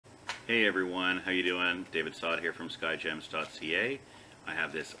Hey everyone, how you doing? David Sod here from Skyjems.ca. I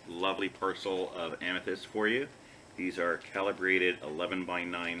have this lovely parcel of amethyst for you. These are calibrated 11 by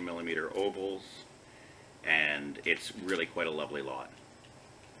 9 millimeter ovals, and it's really quite a lovely lot.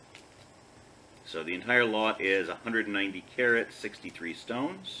 So the entire lot is 190 carats, 63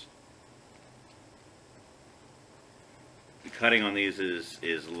 stones. The cutting on these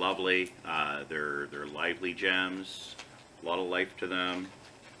is lovely. They're lively gems, a lot of life to them.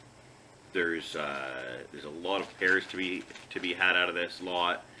 There's a lot of pairs to be had out of this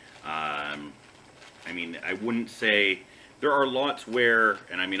lot. I mean, I wouldn't say there are lots where,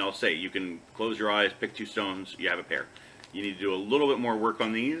 and I mean, I'll say you can close your eyes, pick two stones, you have a pair. You need to do a little bit more work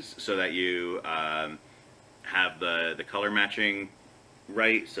on these so that you have the color matching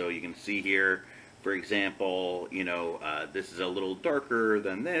right. So you can see here, for example, you know, this is a little darker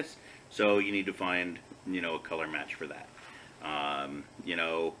than this, so you need to find, you know, a color match for that. You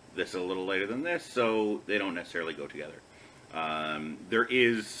know, this is a little lighter than this, so they don't necessarily go together. There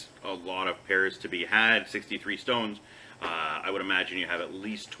is a lot of pairs to be had, 63 stones. I would imagine you have at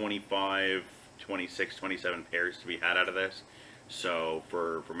least 25, 26, 27 pairs to be had out of this. So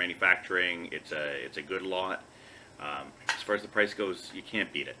for manufacturing, it's a good lot. As far as the price goes, you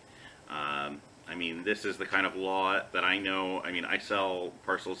can't beat it. I mean, this is the kind of lot that I know, I mean, I sell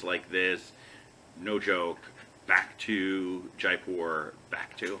parcels like this, no joke, back to Jaipur,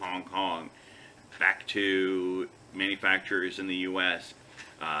 back to Hong Kong, back to manufacturers in the U.S.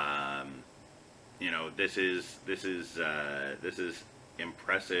 You know, this is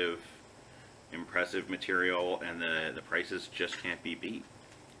impressive material, and the prices just can't be beat.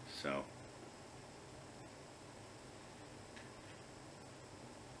 So.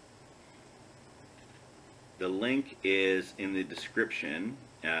 The link is in the description,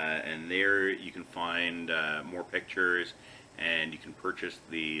 and there you can find more pictures, and you can purchase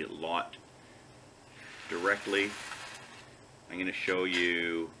the lot directly. I'm going to show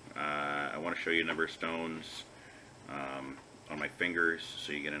you, I want to show you a number of stones on my fingers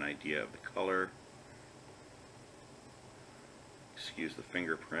so you get an idea of the color. Excuse the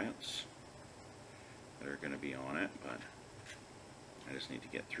fingerprints that are going to be on it, but I just need to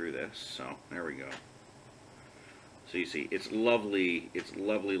get through this. So there we go. So you see, it's lovely,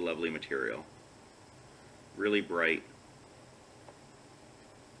 lovely material. Really bright.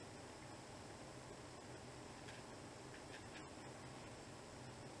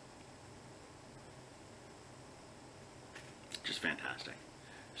 Just fantastic.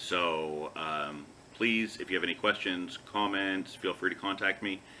 So please, if you have any questions, comments, feel free to contact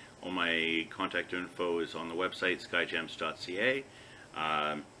me. All my contact info is on the website, skyjems.ca.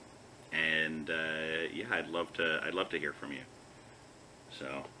 And yeah, I'd love to hear from you.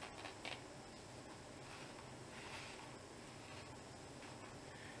 So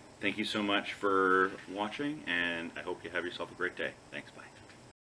thank you so much for watching, and I hope you have yourself a great day. Thanks, bye.